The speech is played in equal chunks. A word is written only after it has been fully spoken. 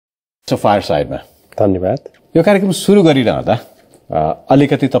छ फायरसाइडमा। धन्यवाद। यो कार्यक्रम सुरु गरिरहँदा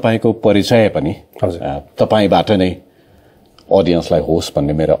अलिकति तपाईको परिचय पनि तपाईबाट नै अडियन्सलाई होस्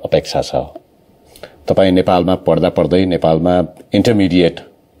भन्ने मेरो अपेक्षा छ। तपाई नेपालमा पढ्दै नेपालमा इन्टरमिडिएट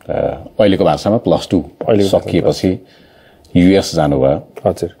अहिलेको भाषामा +2 सकिएपछि युएस जानुभयो।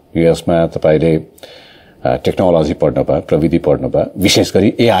 हजुर। युएसमा तपाईले टेक्नोलोजी पढ्नुभयो, प्रविधि पढ्नुभयो, विशेष गरी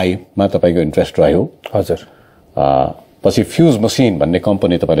एआई मा तपाईको इन्ट्रेस्ट रह्यो। हजुर। पछि फ्यूज मसिन भन्ने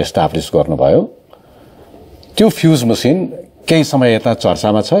कम्पनी तपाईले एस्टाब्लिश गर्नुभयो। त्यो फ्यूज मसिन केही समय यता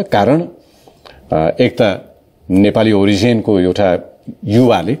चर्चामा छ, कारण एक त नेपाली ओरिजिनको एउटा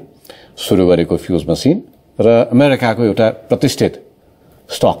युवाले सुरु गरेको फ्यूज मसिन र अमेरिकाको एउटा प्रतिष्ठित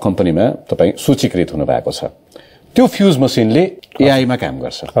स्टक कम्पनीमा तपाई सूचीकृत हुनु भएको छ। त्यो फ्यूज मसिनले एआई मा काम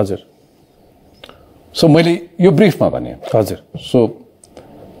गर्छ। हजुर। सो मैले यो ब्रिफमा भने। हजुर। सो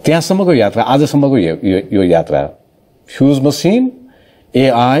त्यहाँसम्मको यात्रा, आजसम्मको यो यात्रा फ्यूज मसिन,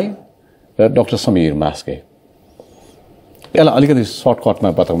 एआई र डाक्टर समीर मास्के, यसलाई अलिकति सर्टकटमा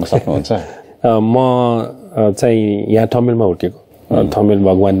बताउन सक्नुहुन्छ? म चाहिँ यहाँ ठमेलमा हुर्केको, ठमेल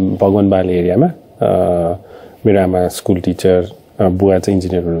भगवान बाले एरियामा। मेरो आमा स्कुल टिचर, बुवा चाहिँ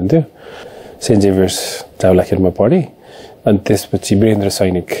इन्जिनियर हुनुहुन्थ्यो। सेन्ट जेभियर्स चाउलाखेरमा पढेँ। अनि त्यसपछि वीरेन्द्र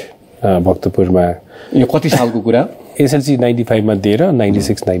सैनिक भक्तपुरमा। यो कति सालको कुरा? एसएलसी 95 मा दिएर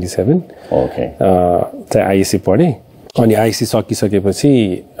 96-97 चाहिँ आइएससी पढेँ। अनि आइएससी सकिसकेपछि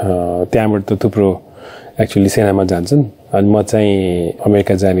त्यहाँबाट त थुप्रो एक्चुअली सेनामा जान्छन्। अनि म चाहिँ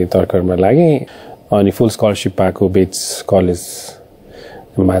अमेरिका जाने तर्करमा लागेँ। अनि फुल स्कलरसिप पाएको बेट्स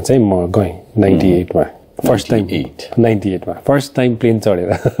कलेजमा चाहिँ म गएँ 98 मा। फर्स्ट टाइम 98 मा फर्स्ट टाइम प्लेन चढेर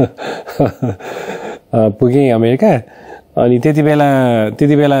पुगेँ अमेरिका। अनि त्यति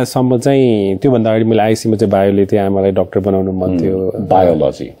बेलासम्म चाहिँ त्योभन्दा अगाडि मैले आइएससीमा चाहिँ बायो लिएको थिएँ। आमालाई डाक्टर बनाउनु मन थियो।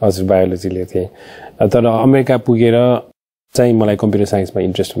 बायोलोजी? हजुर, बायोलोजी लिएको थिएँ। तर अमेरिका पुगेर चाहिँ मलाई कम्प्युटर साइन्समा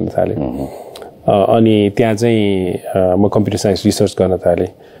इन्ट्रेस्ट हुन थाल्यो। अनि त्यहाँ चाहिँ म कम्प्युटर साइन्स रिसर्च गर्न थालेँ।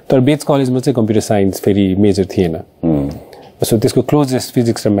 तर बेट्स कलेजमा चाहिँ कम्प्युटर साइन्स फेरि मेजर थिएन। सो त्यसको क्लोजेस्ट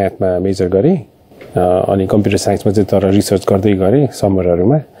फिजिक्स र म्याथमा मेजर गरेँ। अनि कम्प्युटर साइन्समा चाहिँ तर रिसर्च गर्दै गरेँ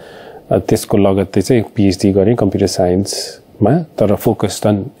समरहरूमा। त्यसको लगत्तै चाहिँ पिएचडी गरेँ कम्प्युटर साइन्समा, तर focused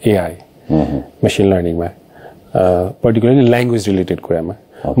on AI, machine लर्निङमा, particularly language related कुरामा।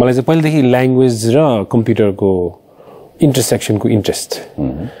 मलाई चाहिँ पहिलेदेखि ल्याङ्ग्वेज र कम्प्युटरको इन्टरसेक्सनको इन्ट्रेस्ट।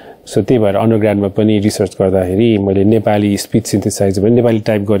 सो त्यही भएर अन्डरग्राडमा पनि रिसर्च गर्दाखेरि मैले नेपाली स्पिच सिन्थेसाइज भने नेपाली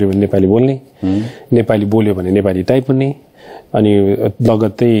टाइप गऱ्यो भने नेपाली बोल्ने, नेपाली बोल्यो भने नेपाली टाइप हुने। अनि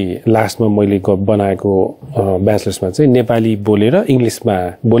लगत्तै लास्टमा मैले बनाएको ब्याचलर्समा चाहिँ नेपाली बोलेर इङ्ग्लिसमा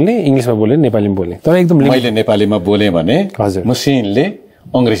बोल्ने, इङ्ग्लिसमा बोलेर नेपालीमा बोल्ने। तर एकदम मैले नेपालीमा बोलेँ भने हजुर मसिनले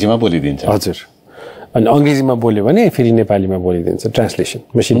अङ्ग्रेजीमा बोलिदिन्छ। हजुर। अनि अङ्ग्रेजीमा बोल्यो भने फेरि नेपालीमा बोलिदिन्छ, ट्रान्सलेसन,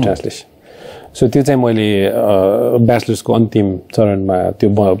 मसिन ट्रान्सलेसन। सो त्यो चाहिँ मैले ब्याचलर्सको अन्तिम चरणमा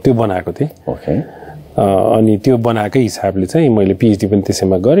त्यो बनाएको थिएँ। ओके। अनि त्यो बनाएकै हिसाबले चाहिँ मैले पिएचडी पनि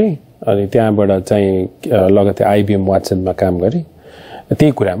त्यसैमा गरेँ। अनि त्यहाँबाट चाहिँ लगत्तै आइबिएम वाटसनमा काम गरेँ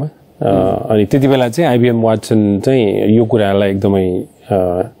त्यही कुरामा। अनि त्यति बेला चाहिँ आइबिएम वाटसन चाहिँ यो कुरालाई एकदमै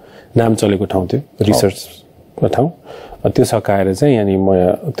नाम चलेको ठाउँ थियो, रिसर्चको ठाउँ। त्यो सकाएर चाहिँ अनि म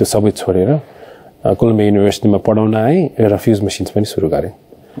त्यो सबै छोडेर कोलम्बिया युनिभर्सिटीमा पढाउन आएँ र फ्युज मसिन्स पनि सुरु गरेँ।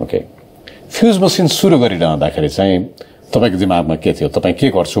 ओके। फ्युज मसिन सुरु गरिरहँदाखेरि चाहिँ तपाईँको दिमागमा के थियो? तपाईँ के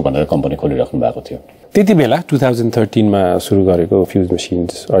गर्छु भनेर कम्पनी खोलिराख्नु भएको थियो? त्यति बेला 2013 मा सुरु गरेको फ्युज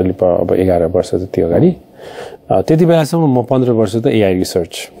मसिन्स, अहिले अब 11 वर्ष जति अगाडि। त्यति बेलासम्म म 15 वर्ष त एआई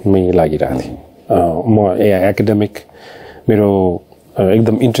रिसर्चमै लागिरहेको थिएँ। म एआई एकाडेमिक, मेरो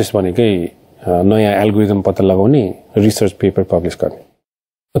एकदम इन्ट्रेस्ट भनेकै नयाँ एल्गोरिदम पत्ता लगाउने, रिसर्च पेपर पब्लिस गर्ने।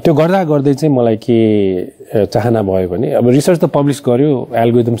 त्यो गर्दा गर्दै चाहिँ मलाई के चाहना भयो भने अब रिसर्च त पब्लिस गर्यो,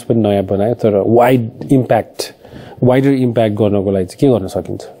 एल्गोरिदम्स पनि नयाँ बनायो, तर वाइडर इम्प्याक्ट गर्नको लागि चाहिँ के गर्न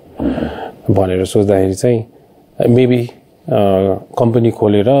सकिन्छ भनेर सोच्दाखेरि चाहिँ मेबी कम्पनी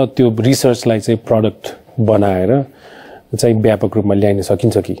खोलेर त्यो रिसर्चलाई चाहिँ प्रडक्ट बनाएर चाहिँ व्यापक रूपमा ल्याइन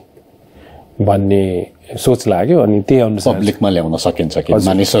सकिन्छ कि भन्ने सोच लाग्यो। अनि त्यही अनुसार पब्लिकमा ल्याउन सकिन्छ कि,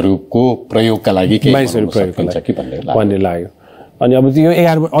 मानिसहरूको प्रयोगका लागि भन्ने लाग्यो। अनि अब यो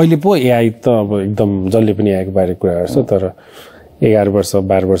 11 अहिले पो एआई त अब एकदम जसले पनि एआईको बारे कुरा गर्छ, तर 11 वर्ष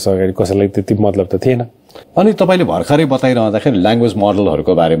 12 वर्ष अगाडि कसैलाई त्यति मतलब त थिएन। अनि तपाईँले भर्खरै बताइरहँदाखेरि ल्याङ्ग्वेज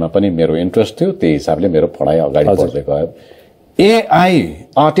मोडलहरूको बारेमा पनि मेरो इन्ट्रेस्ट थियो, त्यही हिसाबले मेरो पढाइ अगाडि बढ्दै गयो। एआई,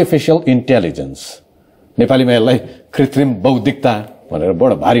 आर्टिफिसियल इन्टेलिजेन्स, नेपालीमा यसलाई कृत्रिम बौद्धिकता भनेर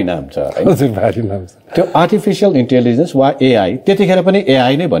बडो भारी नाम छ। हजुर, भारी नाम छ। त्यो आर्टिफिसियल इन्टेलिजेन्स वा एआई त्यतिखेर पनि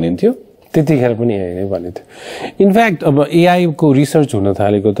एआई नै भनिन्थ्यो? त्यतिखेर पनि एआई नै भनिन्थ्यो। इनफ्याक्ट अब एआईको रिसर्च हुन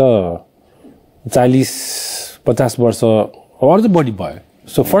थालेको त 40-50 वर्ष अझ बढी भयो।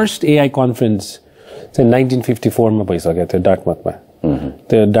 सो फर्स्ट एआई कन्फरेन्स चाहिँ 1954 मा भइसकेको थियो डार्टमथमा,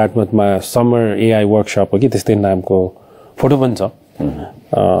 त्यो डार्टमथमा समर एआई वर्कसप हो कि त्यस्तै नामको फोटो पनि छ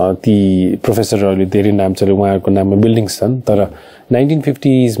ती प्रोफेसरहरूले धेरै नाम छ उहाँहरूको नाममा बिल्डिङ्स छन् तर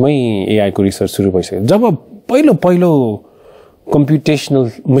 1950s मै एआईको रिसर्च सुरु भइसक्यो जब पहिलो कम्प्युटेसनल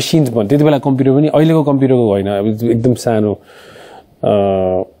मसिन्स भन्यो त्यति बेला कम्प्युटर पनि अहिलेको कम्प्युटरको होइन एकदम सानो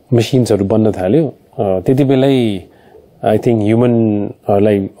मसिन्सहरू बन्न थाल्यो त्यति बेलै आई थिङ्क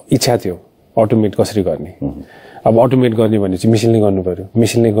ह्युमनहरूलाई इच्छा थियो अटोमेट कसरी गर्ने अब अटोमेट गर्ने भनेपछि मेसिनले गर्नु पर्यो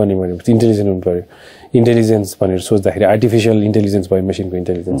मेसिनले गर्ने भनेपछि इन्टेलिजेन्स हुनु पर्यो इन्टेलिजेन्स भनेर सोच्दाखेरि आर्टिफिसियल इन्टेलिजेन्स भयो मेसिनको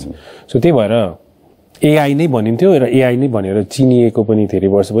इन्टेलिजेन्स सो त्यही भएर एआई नै भनिन्थ्यो र एआई नै भनेर चिनिएको पनि धेरै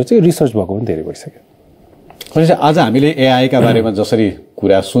वर्ष भइसक्यो रिसर्च भएको पनि धेरै भइसक्यो भनेपछि आज हामीले एआईका बारेमा जसरी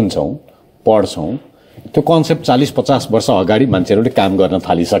कुरा सुन्छौँ पढ्छौँ त्यो कन्सेप्ट 40-50 वर्ष अगाडि मान्छेहरूले काम गर्न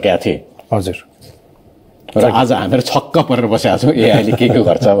थालिसकेका थिए हजुर र आज हामीहरू छक्क परेर बसेका छौँ एआईले के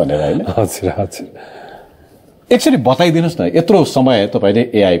गर्छ भनेर होइन हजुर हजुर एकचोटि बताइदिनुहोस् न यत्रो समय तपाईँले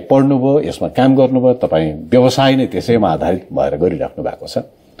एआई पढ्नुभयो यसमा काम गर्नुभयो तपाईँ व्यवसाय नै त्यसैमा आधारित भएर गरिराख्नु भएको छ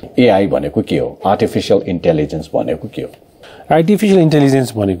एआई भनेको के हो आर्टिफिसियल इन्टेलिजेन्स भनेको के हो आर्टिफिसियल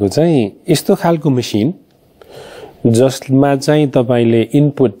इन्टेलिजेन्स भनेको चाहिँ यस्तो खालको मेसिन जसमा चाहिँ तपाईँले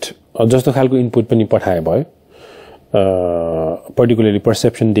इनपुट जस्तो खालको इनपुट पनि पठाए भयो पर्टिकुलरली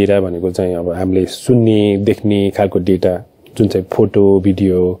पर्सेप्सन डेटा भनेको चाहिँ अब हामीले सुन्ने देख्ने खालको डेटा जुन चाहिँ फोटो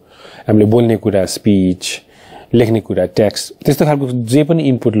भिडियो हामीले बोल्ने कुरा स्पिच लेख्ने कुरा टेक्स्ट त्यस्तो खालको जे पनि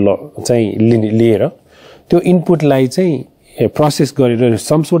इनपुट चाहिँ लिएर त्यो इनपुटलाई चाहिँ प्रोसेस गरेर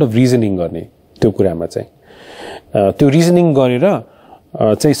सम सोर्ट अफ रिजनिङ गर्ने त्यो कुरामा चाहिँ त्यो रिजनिङ गरेर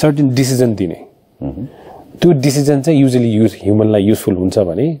चाहिँ सर्टेन डिसिजन दिने त्यो डिसिजन चाहिँ युजली ह्युमनलाई युजफुल हुन्छ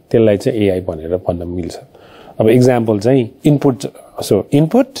भने त्यसलाई चाहिँ एआई भनेर भन्न मिल्छ अब इक्जाम्पल चाहिँ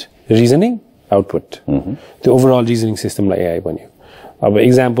इनपुट रिजनिङ आउटपुट त्यो ओभरअल रिजनिङ सिस्टमलाई एआई भन्यो अब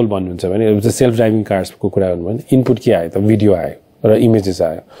इक्जाम्पल भन्नुहुन्छ भने सेल्फ ड्राइभिङ कार्सको कुरा गर्नु भने इनपुट के आयो त भिडियो आयो र इमेजेस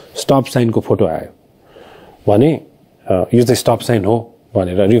आयो स्टप साइनको फोटो आयो भने यो चाहिँ स्टप साइन हो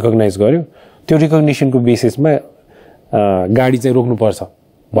भनेर रिकग्नाइज गर्यो त्यो रिकग्निसनको बेसिसमा गाडी चाहिँ रोक्नुपर्छ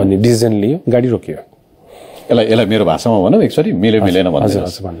भन्ने डिसिजन लियो गाडी रोकियो यसलाई मेरो भाषामा भनौँ एकचोटि मिलेन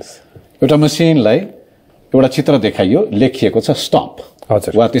भन्नुहोस् एउटा मसिनलाई एउटा चित्र देखाइयो लेखिएको छ स्टप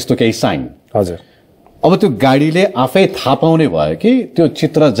हजुर वा त्यस्तो केही साइन हजुर अब त्यो गाडीले आफै थाहा पाउने भयो कि त्यो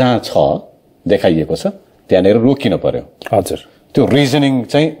चित्र जहाँ छ देखाइएको छ त्यहाँनिर रोकिनु पर्यो हजुर त्यो रिजनिङ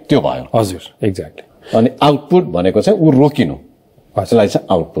चाहिँ त्यो भयो हजुर एक्ज्याक्टली अनि आउटपुट भनेको चाहिँ ऊ रोकिनु त्यसलाई चाहिँ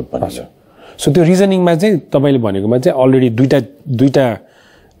आउटपुट भन्छ सो त्यो रिजनिङमा चाहिँ तपाईँले भनेकोमा चाहिँ अलरेडी दुईटा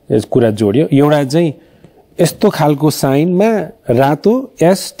कुरा जोड्यो एउटा चाहिँ यस्तो खालको साइनमा रातो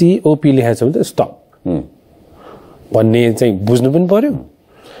एसटिओपी लेखेको छ भने त स्टप भन्ने चाहिँ बुझ्नु पनि पर्यो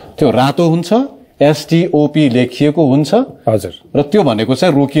त्यो रातो हुन्छ एसटिओपी लेखिएको हुन्छ हजुर र त्यो भनेको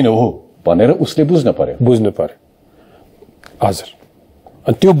चाहिँ रोकिनु हो भनेर उसले बुझ्नु पर्यो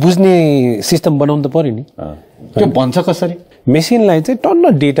हजुर त्यो बुझ्ने सिस्टम बनाउनु त पर्यो नि त्यो भन्छ कसरी मेसिनलाई चाहिँ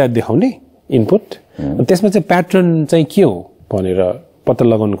टन्न डेटा देखाउने इनपुट त्यसमा चाहिँ प्याटर्न चाहिँ के हो भनेर पत्ता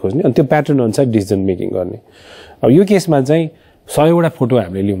लगाउन खोज्ने अनि त्यो प्याटर्न अनुसार डिसिजन मेकिङ गर्ने अब यो केसमा चाहिँ 100वटा फोटो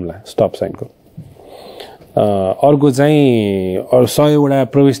हामीले लिउँला स्टप साइनको अर्को चाहिँ 100वटा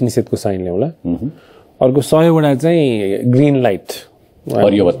प्रवेश निषेधको साइन ल्याउँला अर्को 100वटा चाहिँ ग्रिन लाइट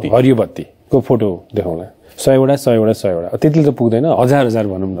हरियो बत्तीको फोटो देखाउँला 100वटा त्यतिले त पुग्दैन हजार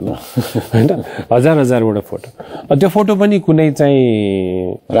भनौँ न ल होइन हजारवटा फोटो त्यो फोटो पनि कुनै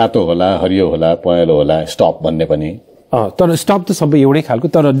चाहिँ रातो होला हरियो होला पहेँलो होला स्टप भन्ने पनि तर स्टप त सबै एउटै खालको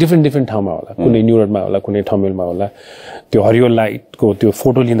तर डिफ्रेन्ट ठाउँमा होला कुनै न्युरोडमा होला कुनै ठमेलमा होला त्यो हरियो लाइटको त्यो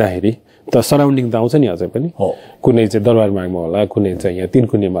फोटो लिँदाखेरि त सराउन्डिङ त आउँछ नि अझै पनि कुनै चाहिँ दरबारमागमा होला कुनै चाहिँ यहाँ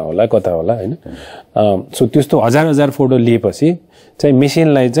तिनकुनेमा होला कता होला होइन सो त्यस्तो हजार फोटो लिएपछि चाहिँ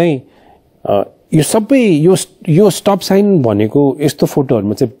मेसिनलाई चाहिँ यो सबै यो स्टप साइन भनेको यस्तो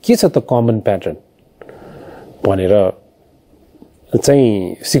फोटोहरूमा चाहिँ के छ त कमन प्याटर्न भनेर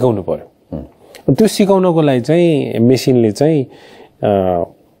चाहिँ सिकाउनु पर्यो त्यो सिकाउनको लागि चाहिँ मेसिनले चाहिँ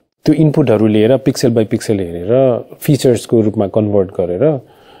त्यो इनपुटहरू लिएर पिक्सेल बाई पिक्सेल हेरेर फिचर्सको रूपमा कन्भर्ट गरेर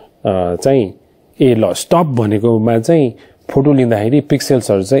चाहिँ ल स्टप भनेकोमा चाहिँ फोटो लिँदाखेरि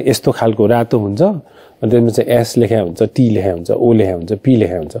पिक्सेल्सहरू चाहिँ यस्तो खालको रातो हुन्छ अनि त्यसमा चाहिँ एस लेखा हुन्छ टी लेखा हुन्छ ओ लेखा हुन्छ पी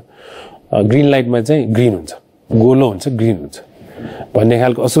लेखा हुन्छ ग्रिन लाइटमा चाहिँ ग्रिन हुन्छ गोलो हुन्छ ग्रिन हुन्छ भन्ने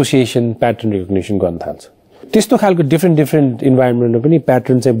खालको एसोसिएसन प्याटर्न रिकग्निसन गर्न थाल्छ त्यस्तो खालको डिफ्रेन्ट इन्भाइरोमेन्टमा पनि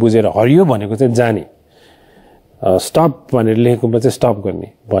प्याटर्न चाहिँ बुझेर हरियो भनेको चाहिँ जाने स्टप भनेर लेखेकोमा चाहिँ स्टप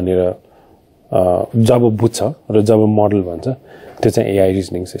गर्ने भनेर जब बुझ्छ र जब मोडल भन्छ त्यो चाहिँ एआई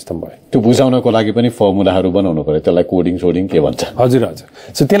रिजनिङ सिस्टम भयो त्यो बुझाउनको लागि पनि फर्मुलाहरू बनाउनु पर्यो त्यसलाई कोडिङ के भन्छ हजुर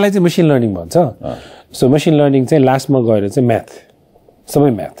सो त्यसलाई चाहिँ मसिन लर्निङ भन्छ सो मसिन लर्निङ चाहिँ लास्टमा गएर चाहिँ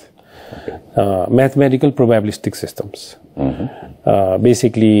सबै म्याथमेटिकल प्रोबेबिलिस्टिक सिस्टम्स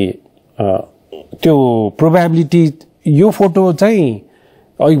बेसिकली त्यो प्रोबेबिलिटी यो फोटो चाहिँ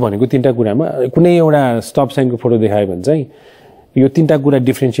अघि भनेको तीनटा कुरामा कुनै एउटा स्टप साइनको फोटो देखायो भने चाहिँ यो तीनटा कुरा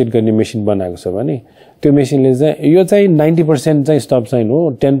डिफ्रेन्सिएट गर्ने मेसिन बनाएको छ भने त्यो मेसिनले चाहिँ यो चाहिँ 90% चाहिँ स्टप साइन हो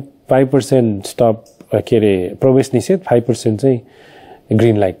 5% स्टप के अरे प्रवेश निषेध 5% चाहिँ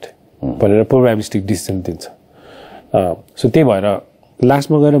ग्रिन लाइट भनेर प्रोबेबिलिस्टिक डिसिजन दिन्छ सो त्यही भएर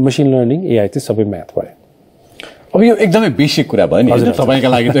लास्टमा गएर मसिन लर्निङ एआई चाहिँ सबै म्याथ भयो अब यो एकदमै बेसिक कुरा भयो नि तपाईका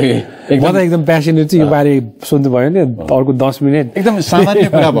लागि त एकदम प्यासनेट चाहिँ यो बारे सोध्नु भयो नि अर्को 10 मिनेट एकदम सामान्य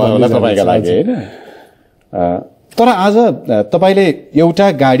कुरा भयो होला तपाईका लागि हैन तर आज तपाईले एउटा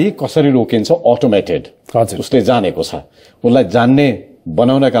गाडी कसरी रोकिन्छ अटोमेटेड उसले जानेको छ उसलाई जान्ने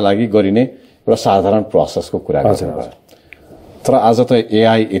बनाउनका लागि गरिने एउटा साधारण प्रोसेसको कुरा गर्नु तर आज त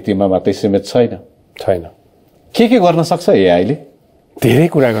एआई यतिमा मात्रै सीमित छैन के गर्न सक्छ एआईले धेरै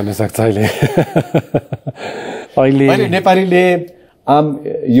कुरा गर्न सक्छ अहिले अहिले नेपालीले आम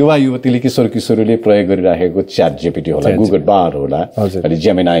युवा युवतीले किशोर किशोरीले प्रयोग गरिराखेको च्याट जीपीटी होला गुगल बार होला अनि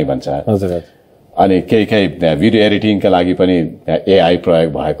जेमिनाई भन्छ अनि केही भिडियो एडिटिङका लागि पनि एआई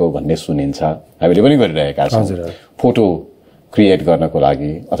प्रयोग भएको भन्ने सुनिन्छ हामीले पनि गरिरहेका छौँ फोटो क्रिएट गर्नको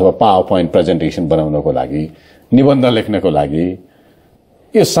लागि अथवा पावर पोइन्ट प्रेजेन्टेसन बनाउनको लागि निबन्ध लेख्नको लागि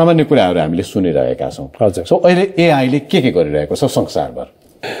यो सामान्य कुराहरू हामीले सुनिरहेका छौँ सो अहिले एआईले के गरिरहेको छ संसारभर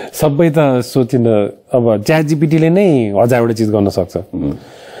सबै त सोचिन अब च्याट जीपीटीले नै हजारवटा चिज गर्न सक्छ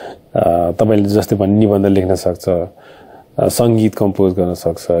तपाईले जस्तै भन्ने निबन्ध लेख्न सक्छ संगीत कम्पोज गर्न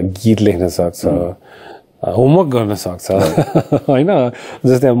सक्छ गीत लेख्न सक्छ होमवर्क गर्न सक्छ हैन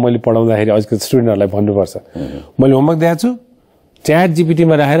जस्तै अब मैले पढाउँदाखेरि अझको स्टुडेन्टहरुलाई भन्नुपर्छ मैले होमवर्क दिएको छु च्याट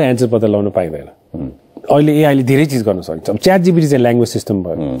जीपीटीमा राखेर एन्सर पत्ता लगाउन पाइदैन अहिले एआईले धेरै चीज गर्न सक्छ अब च्याट जीपीटी चाहिँ ल्याङ्ग्वेज सिस्टम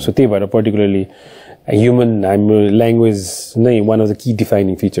भयो सो त्यही भएर पर्टिकुलरली ह्युमन हाम्रो ल्याङ्ग्वेज नै one of the key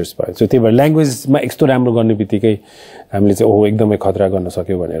defining features भयो सो त्यही भएर ल्याङ्ग्वेजमा यस्तो राम्रो गर्ने बित्तिकै हामीले चाहिँ ओहो एकदमै खतरा गर्न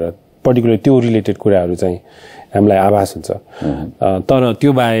सक्यो भनेर पर्टिकुलर त्यो रिलेटेड कुराहरू चाहिँ हामीलाई आभास हुन्छ तर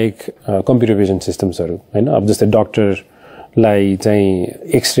त्यो बाहेक कम्प्युटर भिजन सिस्टम्सहरू हैन अब जस्तै डाक्टरलाई चाहिँ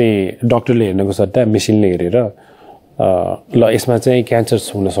एक्सरे डाक्टरले हेर्नको सट्टा मेसिनले हेरेर ल यसमा चाहिँ क्यान्सर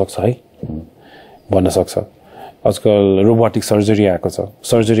हुन सक्छ है भन्न सक्छ आजकल रोबोटिक सर्जरी आएको छ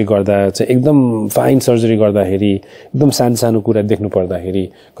सर्जरी गर्दा चाहिँ एकदम फाइन सर्जरी गर्दाखेरि एकदम सानो कुरा देख्नु पर्दाखेरि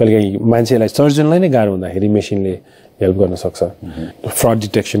कहिलेकाहीँ मान्छेलाई सर्जनलाई नै गाह्रो हुँदाखेरि मेसिनले हेल्प गर्न सक्छ फ्रड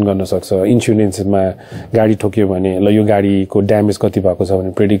डिटेक्सन गर्न सक्छ इन्स्योरेन्समा गाडी ठोक्यो भने ल यो गाडीको ड्यामेज कति भएको छ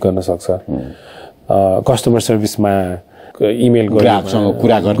भने प्रेडिक्ट गर्न सक्छ कस्टमर सर्भिसमा इमेल ग्राहकसँग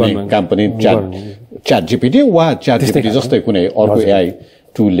कुरा गर्ने काम पनि च्याट जीपीटी वा च्याट जीपीटी जस्तै कुनै अर्को एआई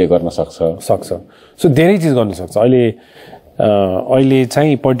टुलले गर्न सक्छ सो धेरै चीज गर्न सक्छ अहिले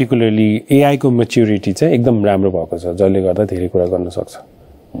चाहिँ पर्टिकुलरली एआई को म्याच्युरिटी चाहिँ एकदम राम्रो भएको छ जसले गर्दा धेरै कुरा गर्न सक्छ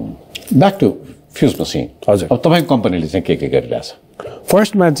ब्याक टु फ्युज मसिन हजुर अब तपाईको कम्पनीले चाहिँ के गरिरहेछ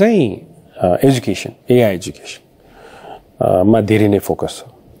फर्स्टमा चाहिँ एजुकेसन एआई एजुकेसन मा धेरै नै फोकस छ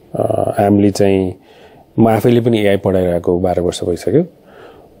हामीले चाहिँ म आफैले पनि एआई पढाइरहेको 12 वर्ष भइसक्यो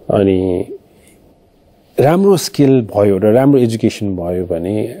अनि राम्रो स्किल भयो र राम्रो एजुकेसन भयो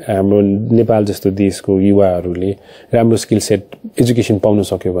भने हाम्रो नेपाल जस्तो देशको युवाहरूले राम्रो स्किल सेट एजुकेसन पाउन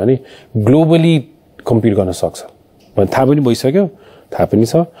सक्यो भने ग्लोबली कम्पिट गर्न सक्छ भन्ने थाहा पनि भइसक्यो थाहा पनि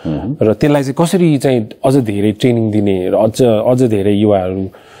छ र त्यसलाई चाहिँ कसरी चाहिँ अझ धेरै ट्रेनिङ दिने र अझ धेरै युवाहरू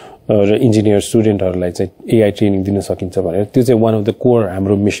र इन्जिनियर स्टुडेन्टहरूलाई चाहिँ एआई ट्रेनिङ दिन सकिन्छ भनेर त्यो चाहिँ वान अफ द कोर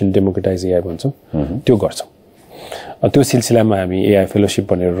हाम्रो मिसन डेमोक्रेटाइज एआई भन्छौँ त्यो गर्छौँ त्यो सिलसिलामा हामी एआई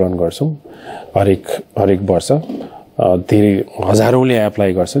फेलोशिप भनेर रन गर्छौँ हरेक वर्ष धेरै हजारौंले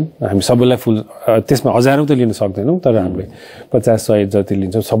एप्लाई गर्छन् हामी सबैलाई फुल त्यसमा हजारौं त लिन सक्दैनौं तर हामीले 50-100 जति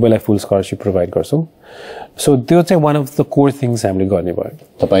लिन्छौं सबैलाई फुल स्कलरशिप प्रोवाइड गर्छौं सो त्यो चाहिँ one of the core things हामीले गर्ने भयो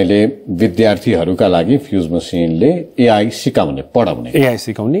तपाईले विद्यार्थीहरुका लागि फ्युज मसिनले एआई सिकाउने पढाउने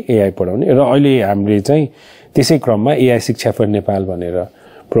र अहिले हामीले चाहिँ त्यसै क्रममा एआई शिक्षा फर नेपाल भनेर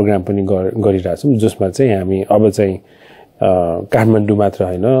प्रोग्राम पनि गरिरहेछौं जसमा चाहिँ हामी अब चाहिँ काठमाडौँ मात्र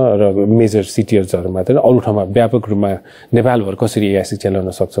हैन र मेजर सिटीहरुहरु मात्र अरु ठाउँमा व्यापक रूपमा नेपालभर कसरी एआई शिक्षा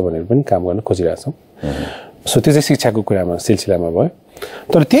ल्याउन सक्छ भनेर पनि काम गर्न खोजिरहेछौं सो त्यो चाहिँ शिक्षाको कुरामा सिलसिलामा भयो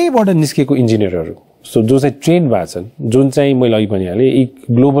तर त्यहीबाट निस्केको इन्जिनियरहरु सो जो चाहिँ ट्रेन भएछन् जुन चाहिँ मैले अघि भनिहाले यी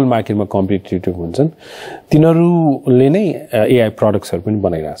ग्लोबल मार्केटमा कम्पिटिटिभ हुन्छन् तिनीहरुले नै एआई प्रोडक्ट्सहरु पनि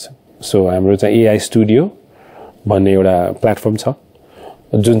बनाइरहेछन् सो हाम्रो चाहिँ एआई स्टुडियो भन्ने एउटा प्लेटफर्म छ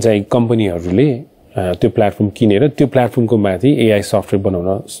जुन चाहिँ कम्पनीहरुले त्यो प्लेटफर्म किनेर त्यो प्लेटफर्मको माथि एआई सफ्टवेयर बनाउन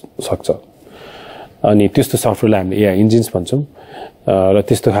सक्छ अनि त्यस्तो सफ्टवेयरलाई हामीले एआई इन्जिन्स भन्छौं र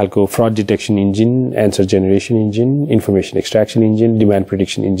त्यस्तो खालको fraud detection engine answer generation engine information extraction engine demand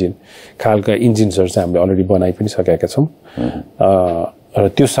prediction engine खालका इन्जिन्सहरु चाहिँ हामीले अलरेडी बनाइ पनि सकेका छौं र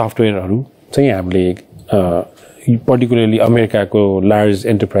त्यो सफ्टवेयरहरु चाहिँ हामीले पर्टिकुलरली अमेरिकाको लार्ज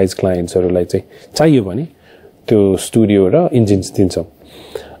एन्टरप्राइज क्लाइन्ट्सहरूलाई चाहिँ चाहियो भने त्यो स्टुडियो र इन्जिन्स दिन्छौँ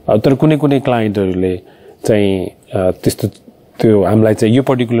तर कुनै कुनै क्लाइन्टहरूले चाहिँ त्यस्तो त्यो हामीलाई चाहिँ यो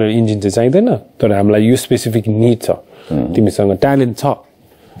पर्टिकुलर इन्जिन चाहिँ चाहिँदैन तर हामीलाई यो स्पेसिफिक निड छ तिमीसँग ट्यालेन्ट छ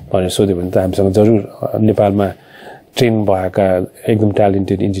भनेर सोध्यो भने त हामीसँग जरुर नेपालमा ट्रेन भएका एकदम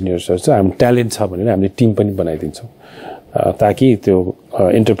ट्यालेन्टेड इन्जिनियर्सहरू छ हामी ट्यालेन्ट छ भनेर हामीले टिम पनि बनाइदिन्छौँ ताकि त्यो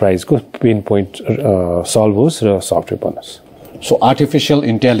एन्टरप्राइजको पेन पोइन्ट सल्भ होस् र सफ्टवेयर बनोस् सो आर्टिफिशियल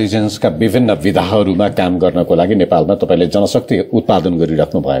इन्टेलिजेन्सका विभिन्न विधाहरूमा काम गर्नको लागि नेपालमा तपाईँले जनशक्ति उत्पादन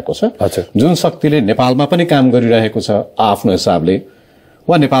गरिराख्नु भएको छ जुन शक्तिले नेपालमा पनि काम गरिरहेको छ आफ्नो हिसाबले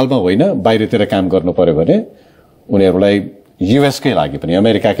वा नेपालमा होइन बाहिरतिर काम गर्नु पर्यो भने उनीहरूलाई युएसकै लागि पनि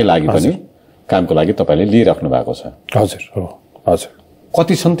अमेरिकाकै लागि पनि कामको लागि तपाईँले लिइराख्नु भएको छ हजुर हो हजुर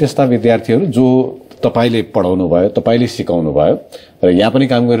कति छन् त्यस्ता विद्यार्थीहरू जो तपाईँले पढाउनु भयो तपाईँले सिकाउनु भयो र यहाँ पनि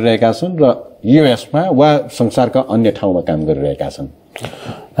काम गरिरहेका छन् र युएसमा वा संसारका अन्य ठाउँमा काम गरिरहेका छन्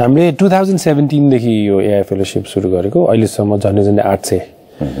हामीले 2017 देखि यो एआई फेलोशिप सुरु गरेको अहिलेसम्म झन्डै 800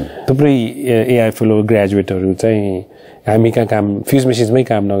 थुप्रै एआई फेलो ग्रेजुएटहरू चाहिँ हामी कहाँ काम फ्युज मेसिन्समै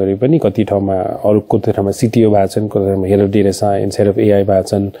काम नगरे पनि कति ठाउँमा अरू कति ठाउँमा सिटिओ भएको छन् कति ठाउँमा head of data science head of AI भएको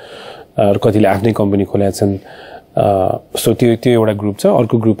छन् र कतिले आफ्नै कम्पनी खोलेका छन् सो त्यो एउटा ग्रुप छ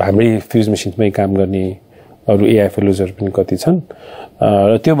अर्को ग्रुप हाम्रै फ्युज मेसिन्समै काम गर्ने अरू एआई फेलोजहरू पनि कति छन्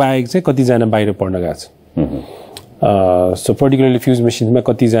र त्यो बाहेक चाहिँ कतिजना बाहिर पढ्न गएको छ सो पर्टिकुलरली फ्युज मेसिन्समा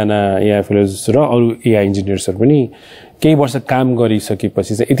कतिजना एआई फेलोज र अरू एआई इन्जिनियर्सहरू पनि केही वर्ष काम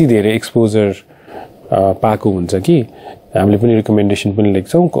गरिसकेपछि चाहिँ यति धेरै एक्सपोजर पाएको हुन्छ कि हामीले पनि रिकमेन्डेसन पनि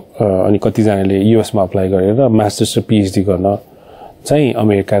लेख्छौँ अनि कतिजनाले युएसमा अप्लाई गरेर मास्टर्स र पिएचडी गर्न चाहिँ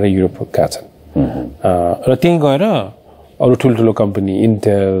अमेरिका र युरोप गएका छन् र त्यहीँ गएर अरू ठुल्ठुलो कम्पनी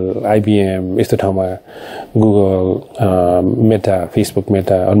इन्टेल आइबिएम यस्तो ठाउँमा गुगल मेटा फेसबुक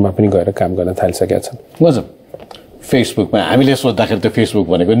मेटाहरूमा पनि गएर काम गर्न थालिसकेका छन् गजब फेसबुकमा हामीले सोद्धाखेरि त फेसबुक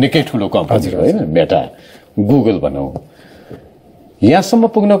भनेको निकै ठुलो कम्पनी हो होइन मेटा गुगल भनौँ यहाँसम्म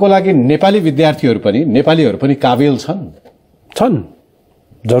पुग्नको लागि नेपालीहरू पनि काबिल छन्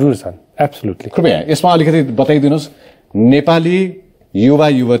जरुर छन् एब्सोल्युटली कृपया यसमा अलिकति बताइदिनुहोस् नेपाली युवा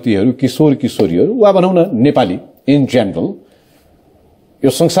युवतीहरू किशोर किशोरीहरू वा भनौँ न नेपाली इन जेनरल यो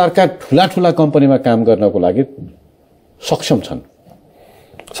संसारका ठुला ठुला कम्पनीमा काम गर्नको लागि सक्षम छन्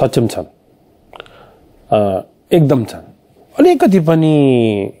एकदम छन् अलिकति पनि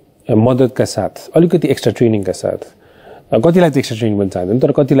मद्दतका साथ अलिकति एक्स्ट्रा ट्रेनिङका साथ कतिलाई चाहिँ एक्स्ट्रा ट्रेनिङ पनि चाहँदैन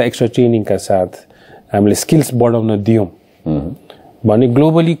तर कतिलाई एक्स्ट्रा ट्रेनिङका साथ हामीले स्किल्स बढाउन दियौँ भने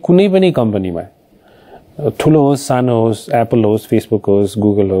ग्लोबली कुनै पनि कम्पनीमा ठुलो होस् सानो होस् एप्पल होस् फेसबुक होस्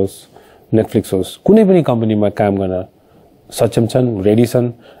गुगल होस् नेटफ्लिक्स होस् कुनै पनि कम्पनीमा काम गर्न सक्षम छन् रेडी छन्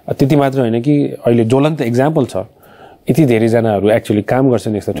त्यति मात्र होइन कि अहिले ज्वलन्त इक्जाम्पल छ यति धेरैजनाहरू एक्चुअली काम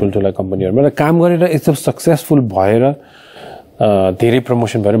गर्छन् यस्ता ठुल्ठुला कम्पनीहरूमा र काम गरेर एकदम सक्सेसफुल भएर धेरै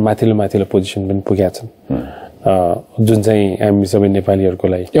प्रमोसन भएर माथिल्लो पोजिसन पनि पुगेका छन् जुन चाहिँ हामी सबै नेपालीहरूको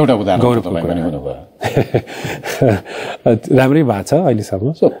लागि एउटा उदाहरण राम्रै भएको छ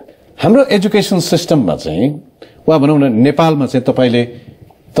अहिलेसम्म हाम्रो एजुकेसन सिस्टममा चाहिँ वा भनौँ न नेपालमा चाहिँ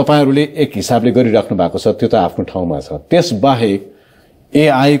तपाईँहरूले एक हिसाबले गरिराख्नु भएको छ त्यो त आफ्नो ठाउँमा छ त्यसबाहेक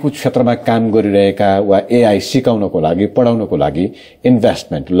एआई को क्षेत्रमा काम गरिरहेका वा एआई सिकाउनको लागि पढाउनको लागि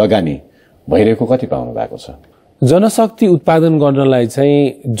इन्भेस्टमेन्ट लगानी भइरहेको कति पाउनु भएको छ जनशक्ति उत्पादन गर्नलाई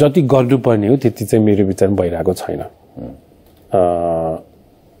चाहिँ जति गर्नुपर्ने हो त्यति चाहिँ मेरो विचारमा भइरहेको छैन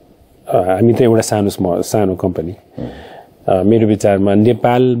हामी त एउटा सानो कम्पनी मेरो विचारमा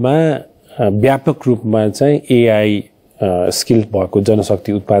नेपालमा व्यापक रूपमा चाहिँ एआई स्किल भएको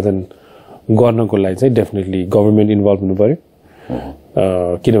जनशक्ति उत्पादन गर्नको लागि चाहिँ डेफिनेटली गभर्नमेन्ट इन्भल्भ हुनु पर्यो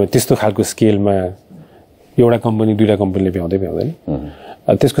किनभने त्यस्तो खालको स्केलमा एउटा कम्पनी दुईटा कम्पनीले भ्याउँदैन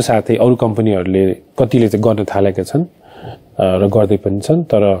त्यसको साथै अरू कम्पनीहरूले कतिले चाहिँ गर्न थालेका छन् र गर्दै पनि छन्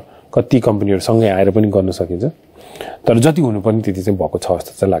तर कति कम्पनीहरू सँगै आएर पनि गर्न सकिन्छ तर जति हुनुपर्ने त्यति चाहिँ भएको छ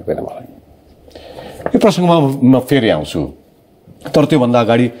जस्तो चाहिँ लाग्दैन मलाई यो प्रसङ्गमा म फेरि आउँछु तर त्योभन्दा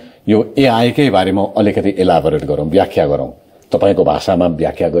अगाडि यो एआईकै बारेमा अलिकति एलाबोरेट गरौँ व्याख्या गरौँ तपाईँको भाषामा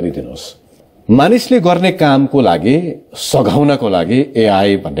व्याख्या गरिदिनुहोस् मानिसले गर्ने कामको लागि सघाउनको लागि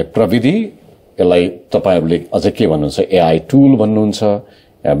एआई भन्ने प्रविधि यसलाई तपाईहरूले अझ के भन्नुहुन्छ एआई टुल भन्नुहुन्छ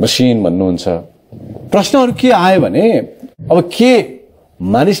या मसिन भन्नुहुन्छ प्रश्नहरू के आयो भने अब के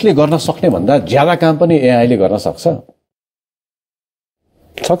मानिसले गर्न सक्ने भन्दा ज्यादा काम पनि एआईले गर्न सक्छ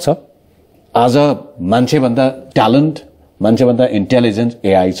आज मान्छेभन्दा ट्यालेन्ट मान्छेभन्दा इन्टेलिजेन्स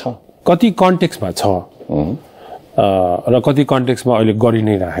एआई छ कति कन्टेक्स्टमा छ र कति कन्टेक्स्टमा अहिले गरि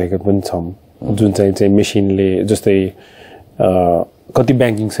नै राखेका पनि छौँ जुन चाहिँ मेसिनले जस्तै कति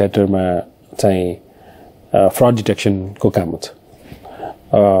ब्याङ्किङ सेक्टरमा चाहिँ फ्रड डिटेक्सनको काम हुन्छ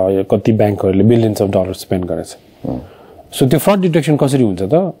कति ब्याङ्कहरूले बिलियन्स अफ डलर स्पेन्ड गरेछ सो त्यो फ्रड डिटेक्सन कसरी हुन्छ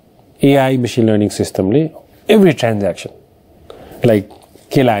त AI machine learning सिस्टमले every transaction like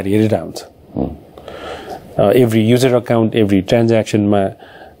केलाहरू हेरेर हुन्छ एभ्री युजर अकाउन्ट एभ्री ट्रान्ज्याक्सनमा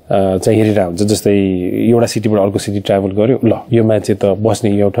चाहिँ हेरेर हुन्छ जस्तै एउटा सिटीबाट अर्को सिटी ट्राभल गर्यो ल यो मान्छे त बस्ने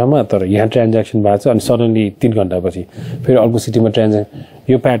यो ठाउँमा तर यहाँ ट्रान्ज्याक्सन भएको छ अनि सडनली 3 घण्टापछि फेरि अर्को सिटीमा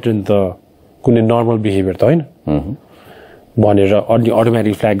यो प्याटर्न त कुनै नर्मल बिहेभियर त होइन भनेर अनि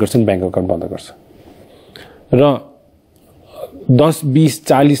अटोमेटिक फ्ल्याग गर्छन् ब्याङ्क अकाउन्ट बन्द गर्छ र 10, 20,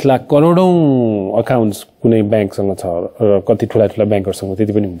 40 लाख करोडौँ अकाउन्ट्स कुनै ब्याङ्कसँग छ र कति ठुला ठुला ब्याङ्करसँग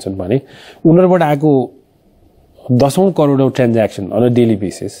त्यति पनि हुन्छन् भने उनीहरूबाट आएको 10औं करोडौँ transaction on a daily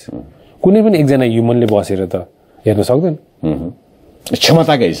basis कुनै पनि एकजना ह्युमनले बसेर त हेर्न सक्दैन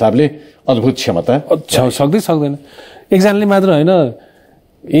क्षमताको हिसाबले अद्भुत क्षमता सक्दैन एकजनाले मात्र होइन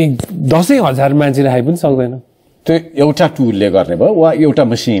 10,000 मान्छे राखे पनि सक्दैन त्यो एउटा टुलले गर्ने भयो वा एउटा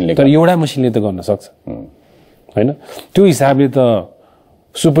मसिनले तर एउटा मसिनले त गर्न सक्छ हैन त्यो हिसाबले त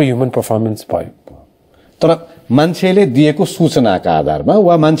सुपर ह्युमन पर्फर्मेन्स भयो तर मान्छेले दिएको सूचनाका आधारमा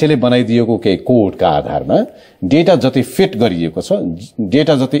वा मान्छेले बनाइदिएको केही कोडका आधारमा डेटा जति फिट गरिएको छ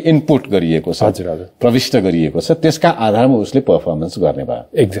डेटा जति इनपुट गरिएको छ हजुर हजुर प्रविष्ट गरिएको छ त्यसका आधारमा उसले पर्फर्मेन्स गर्ने भयो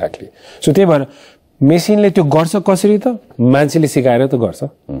एक्ज्याक्टली सो त्यही भएर मेसिनले त्यो गर्छ कसरी त मान्छेले सिकाएर त गर्छ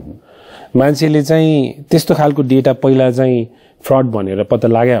मान्छेले चाहिँ त्यस्तो खालको डेटा पहिला चाहिँ फ्रड भनेर पत्ता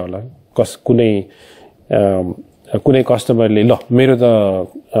लाग्यो होला कुनै कस्टमरले ल मेरो त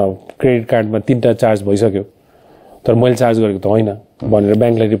क्रेडिट कार्डमा 3टा चार्ज भइसक्यो तर मैले चार्ज गरेको त होइन भनेर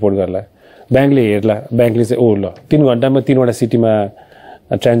ब्याङ्कलाई रिपोर्ट गर्ला ब्याङ्कले हेर्ला ब्याङ्कले चाहिँ ओ ल 3 घण्टामा 3वटा सिटीमा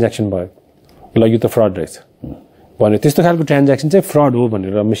ट्रान्ज्याक्सन भयो ल यो त फ्रड रहेछ भने त्यस्तो खालको ट्रान्ज्याक्सन चाहिँ फ्रड हो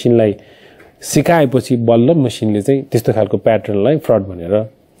भनेर मेसिनलाई सिकाएपछि बल्ल मेसिनले चाहिँ त्यस्तो खालको प्याटर्नलाई फ्रड भनेर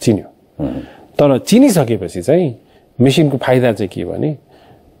चिन्यो तर चिनिसकेपछि चाहिँ मेसिनको फाइदा चाहिँ के भने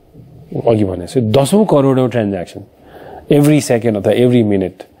अघि भनेको 10औं करोडौँ ट्रान्ज्याक्सन एभ्री सेकेन्ड अथवा एभ्री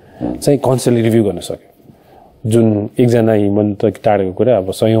मिनट चाहिँ कन्स्टेन्टली रिभ्यू गर्न सक्यो जुन एकजना ह्युमन त टाढेको कुरा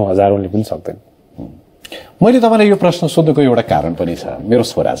अब 100औं हजारौंले पनि सक्दैन मैले तपाईलाई यो प्रश्न सोध्नुको एउटा कारण पनि छ मेरो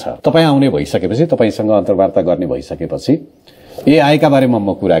छोरा छ तपाई आउने भइसकेपछि तपाईसँग अन्तर्वार्ता गर्ने भइसकेपछि एआई का बारेमा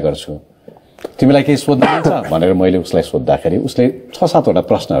म कुरा गर्छु तिमीलाई केही सोध्नु छ भनेर मैले उसलाई सोध्दाखेरि उसले 6-7 वटा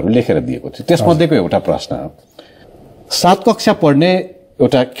प्रश्नहरू लेखेर दिएको थियो त्यसमध्येको एउटा प्रश्न 7 कक्षा पढ्ने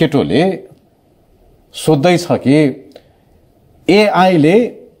एउटा केटोले सोध्दै छ कि एआई ले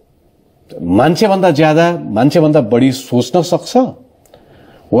मान्छेभन्दा ज्यादा मान्छेभन्दा बढी सोच्न सक्छ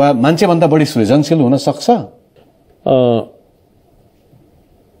वा मान्छेभन्दा बढी सृजनशील हुन सक्छ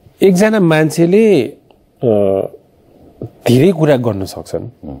एकजना मान्छेले धेरै कुरा गर्न सक्छन्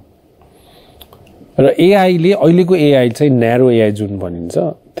र एआई ले अहिलेको एआई चाहिँ न्यारो एआई जुन भनिन्छ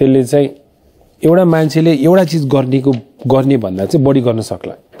त्यसले चाहिँ एउटा मान्छेले एउटा चीज गर्ने भन्दा चाहिँ बढी गर्न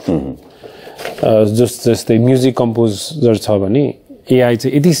सक्ला जस्तै म्युजिक कम्पोजर छ भने एआई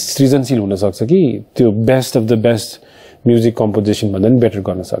चाहिँ यति सृजनशील हुन सक्छ कि त्यो best of the best music composition भन्दा पनि बेटर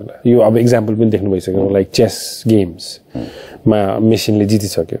गर्न सक्ला यो अब एक्जाम्पल पनि देख्नु भइसक्यो लाइक चेस गेम्समा मेसिनले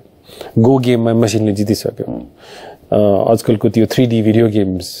जितिसक्यो गो गेममा मेसिनले जितिसक्यो आजकलको त्यो 3D भिडियो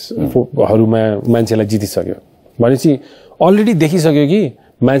गेम्सहरुमा मान्छेलाई जितिसक्यो भनेपछि अलरेडी देखिसक्यो कि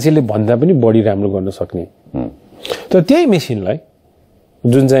मान्छेले भन्दा पनि बढी राम्रो गर्न सक्ने तर त्यही मेसिनलाई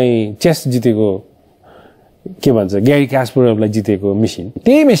जुन चाहिँ चेस जितेको के भन्छ ग्यारी कास्परोभलाई जितेको मेसिन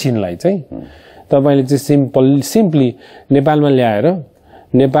त्यही मेसिनलाई चाहिँ तपाईले चाहिँ सिम्पली नेपालमा ल्याएर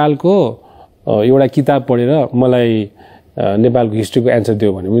नेपालको एउटा किताब पढेर मलाई नेपालको हिस्ट्रीको एन्सर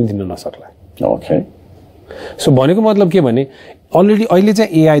दियो भने पनि दिन नसक्ला ओके सो भनेको मतलब के भने अलरेडी अहिले चाहिँ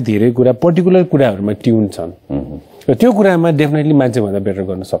एआई धेरै कुरा पर्टिकुलर कुराहरुमा ट्युन छन् र त्यो कुरामा डेफिनेटली मान्छे भन्दा बेटर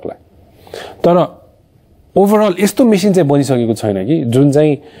गर्न सक्ला तर ओभरअल यस्तो मेसिन चाहिँ बनिसकेको छैन कि जुन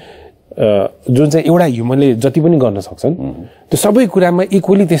चाहिँ एउटा ह्युमनले जति पनि गर्न सक्छन् त्यो सबै कुरामा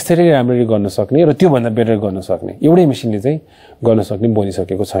इक्वली त्यसरी राम्ररी गर्न सक्ने र त्यो भन्दा बेटर गर्न सक्ने एउटै मेसिनले चाहिँ गर्न सक्ने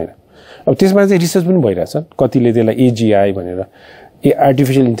बनिसकेको छैन अब त्यसमा चाहिँ रिसर्च पनि भइरहेछ कतिले त्यसलाई एजीआई भनेर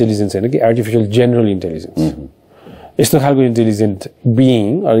आर्टिफिशियल इन्टेलिजेन्स हैन कि आर्टिफिशियल जनरल इन्टेलिजेन्स यस्तो खालको intelligent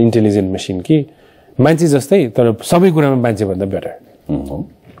being or intelligent machine कि मान्छे जस्तै तर सबै कुरामा मान्छे भन्दा बेटर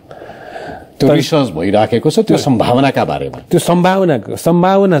त्यो रिसर्च भइराखेको छ त्यो सम्भावनाका बारेमा त्यो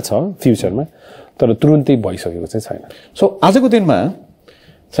सम्भावना छ फ्युचरमा तर तुरुन्तै भइसकेको चाहिँ छैन सो आजको दिनमा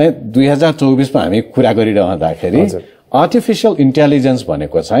चाहिँ 2024 मा हामी कुरा गरिरहँदाखेरि आर्टिफिशियल इन्टेलिजेन्स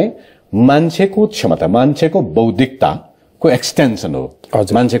भनेको चाहिँ मान्छेको क्षमता मान्छेको बौद्धिकताको एक्सटेन्सन हो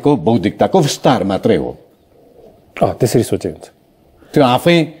मान्छेको बौद्धिकताको विस्तार मात्रै हो त्यसरी सोचे हुन्छ त्यो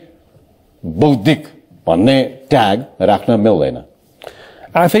आफै बौद्धिक भन्ने ट्याग राख्न मिल्दैन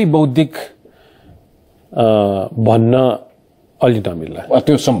आफै बौद्धिक भन्न अलि नमिल्ला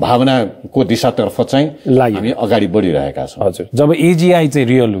त्यो सम्भावनाको दिशातर्फ चाहिँ हामी अगाडि बढिरहेका छौँ। हजुर, जब एजीआई चाहिँ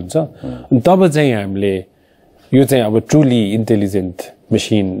रियल हुन्छ तब चाहिँ हामीले यो चाहिँ अब ट्रुली इन्टेलिजेन्ट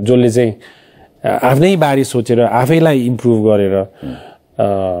मेसिन जसले चाहिँ आफ्नै बारे सोचेर आफैलाई इम्प्रुभ गरेर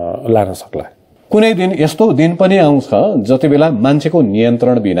लान सक्ला। कुनै दिन यस्तो दिन पनि आउँछ जति बेला मान्छेको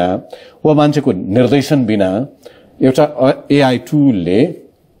नियन्त्रण बिना वा मान्छेको निर्देशन बिना एउटा एआई टुलले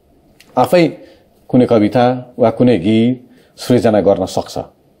आफै कुनै कविता वा कुनै गीत सृजना गर्न सक्छ,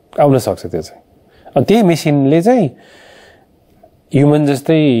 आउन सक्छ। त्यो चाहिँ त्यही मेसिनले चाहिँ ह्युमन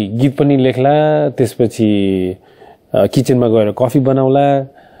जस्तै गीत पनि लेख्ला, त्यसपछि किचनमा गएर कफी बनाउला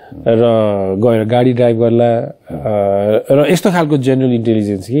र गएर गाडी ड्राइभ गर्ला र यस्तो खालको जेनरल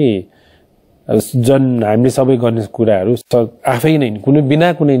इन्टेलिजेन्स कि हामीले सबै गर्ने कुराहरू आफै नै कुनै बिना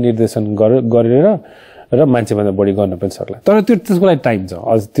कुनै निर्देशन गरेर र मान्छेभन्दा बढी गर्न पनि सक्ला। तर त्यसको लागि टाइम छ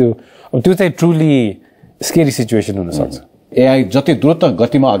अझ। त्यो चाहिँ ट्रुली स्केरी सिचुएसन हुनसक्छ। एआई जति द्रुत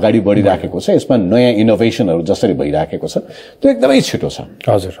गतिमा अगाडि बढिराखेको छ, यसमा नयाँ इनोभेसनहरू जसरी भइराखेको छ त्यो एकदमै छिटो छ।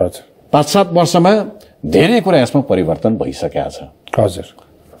 हजुर हजुर, 5-7 वर्षमा धेरै कुरा यसमा परिवर्तन भइसकेको छ। हजुर,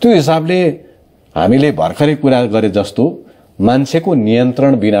 त्यो हिसाबले हामीले भर्खरै कुरा गरे जस्तो मान्छेको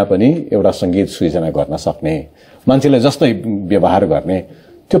नियन्त्रण बिना पनि एउटा संगीत सृजना गर्न सक्ने, मान्छेले जस्तै व्यवहार गर्ने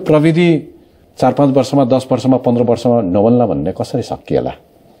त्यो प्रविधि 4-5 वर्षमा, 10 वर्षमा, 15 वर्षमा नबन्ला भन्ने कसरी सकिएला?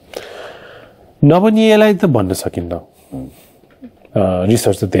 नबनिएलाई त भन्न सकिन्न।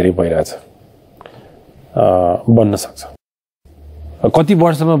 रिसर्च त धेरै भइरहेछ, बन्न सक्छ। कति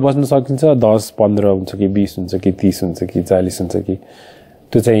वर्षमा बस्न सकिन्छ? 10, 15 हुन्छ कि 20 हुन्छ कि 30 हुन्छ कि 40 हुन्छ कि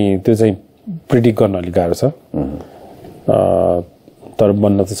त्यो चाहिँ प्रिडिक्ट गर्न अलिक गाह्रो छ। तर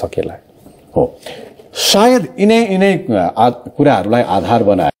बन्न त सकेला हो। सायद यिनै कुराहरूलाई आधार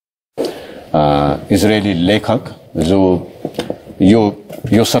बनाए इजरायली लेखक जो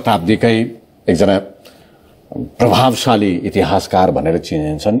यो शताब्दीकै एकजना प्रभावशाली इतिहासकार भनेर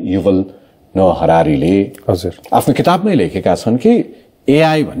चिनिन्छन् युval नोआ हरारीले हजुर आफ्नो किताबमै लेखेका छन् कि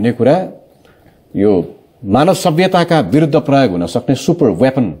एआई भन्ने कुरा यो मानव सभ्यताका विरुद्ध प्रयोग हुन सक्ने सुपर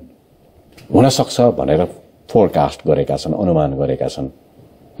वेपन हुन सक्छ भनेर फोरकास्ट गरेका छन्, अनुमान गरेका छन्।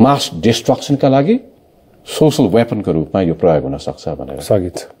 मास डिस्ट्रक्सनका लागि सोशल वेपनको रूपमा यो प्रयोग हुन सक्छ भनेर।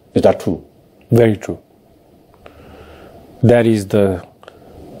 सकिन्छ। Is that true? Very true. That is the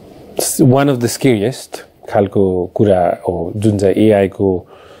one of the scariest खालको कुरा हो जुन चाहिँ एआईको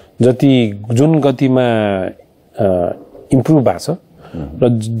जुन गतिमा इम्प्रुभ भएको छ र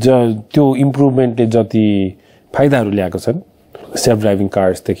त्यो इम्प्रुभमेन्टले जति फाइदाहरू ल्याएको छन्, सेल्फ ड्राइभिङ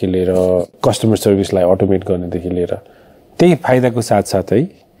कार्सदेखि लिएर कस्टमर सर्भिसलाई अटोमेट गर्नेदेखि लिएर, त्यही फाइदाको साथसाथै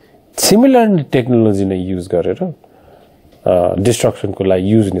सिमिलर टेक्नोलोजी नै युज गरेर डिस्ट्रक्सनको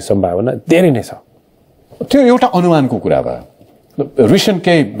लागि युज हुने सम्भावना धेरै नै छ। त्यो एउटा अनुमानको कुरा भयो। रिसेन्ट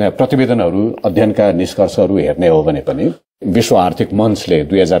केही प्रतिवेदनहरू, अध्ययनका निष्कर्षहरू हेर्ने हो भने पनि विश्व आर्थिक मञ्चले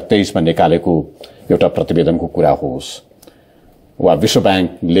 2023 मा निकालेको एउटा प्रतिवेदनको कुरा होस् वा विश्व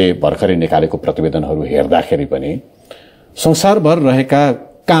ब्याङ्कले भर्खरै निकालेको प्रतिवेदनहरू हेर्दाखेरि पनि संसारभर रहेका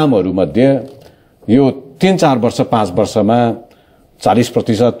कामहरूमध्ये यो 3-4 वर्ष 5 वर्षमा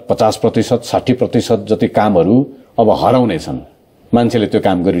 40%, 50%, 60% जति कामहरू अब हराउने छन्। मान्छेले त्यो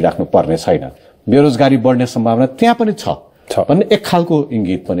काम गरिराख्नु पर्ने छैन। बेरोजगारी बढ्ने सम्भावना त्यहाँ पनि छ भन्ने एक खालको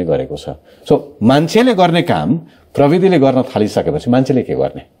इंगित पनि गरेको छ। सो मान्छेले गर्ने काम प्रविधिले गर्न थालिसकेपछि मान्छेले के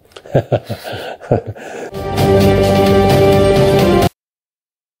गर्ने?